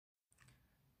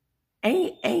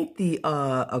ain't the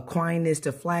Aquinas,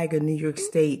 the flag of New York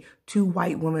State, two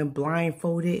white women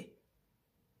blindfolded?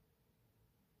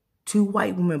 Two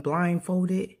white women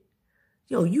blindfolded?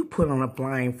 Yo, you put on a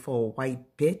blindfold,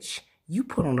 white bitch. You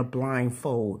put on a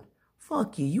blindfold.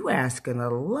 Fuck you. You asking a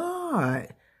lot.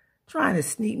 Trying to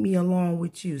sneak me along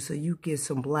with you so you get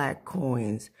some black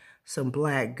coins, some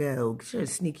black gold. Should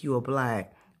sneak you a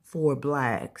black. 4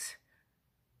 blacks.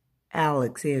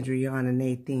 Alex, Adriana,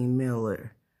 Nathan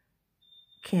Miller.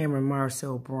 Cameron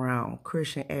Marcel Brown.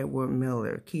 Christian Edward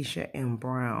Miller. Keisha M.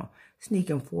 Brown.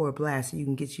 Sneaking 4 blacks so you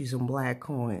can get you some black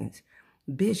coins.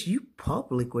 Bitch, you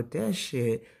public with that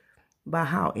shit. About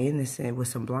how innocent with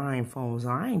some blindfolds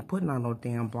on. I ain't putting on no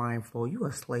damn blindfold. You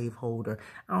a slave holder.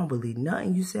 I don't believe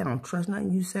nothing you say. I don't trust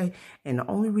nothing you say. And the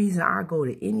only reason I go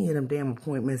to any of them damn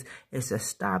appointments is to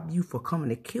stop you for coming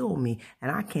to kill me. And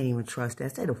I can't even trust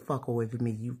that. Stay the fuck away from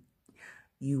me,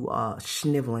 you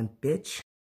sniveling bitch.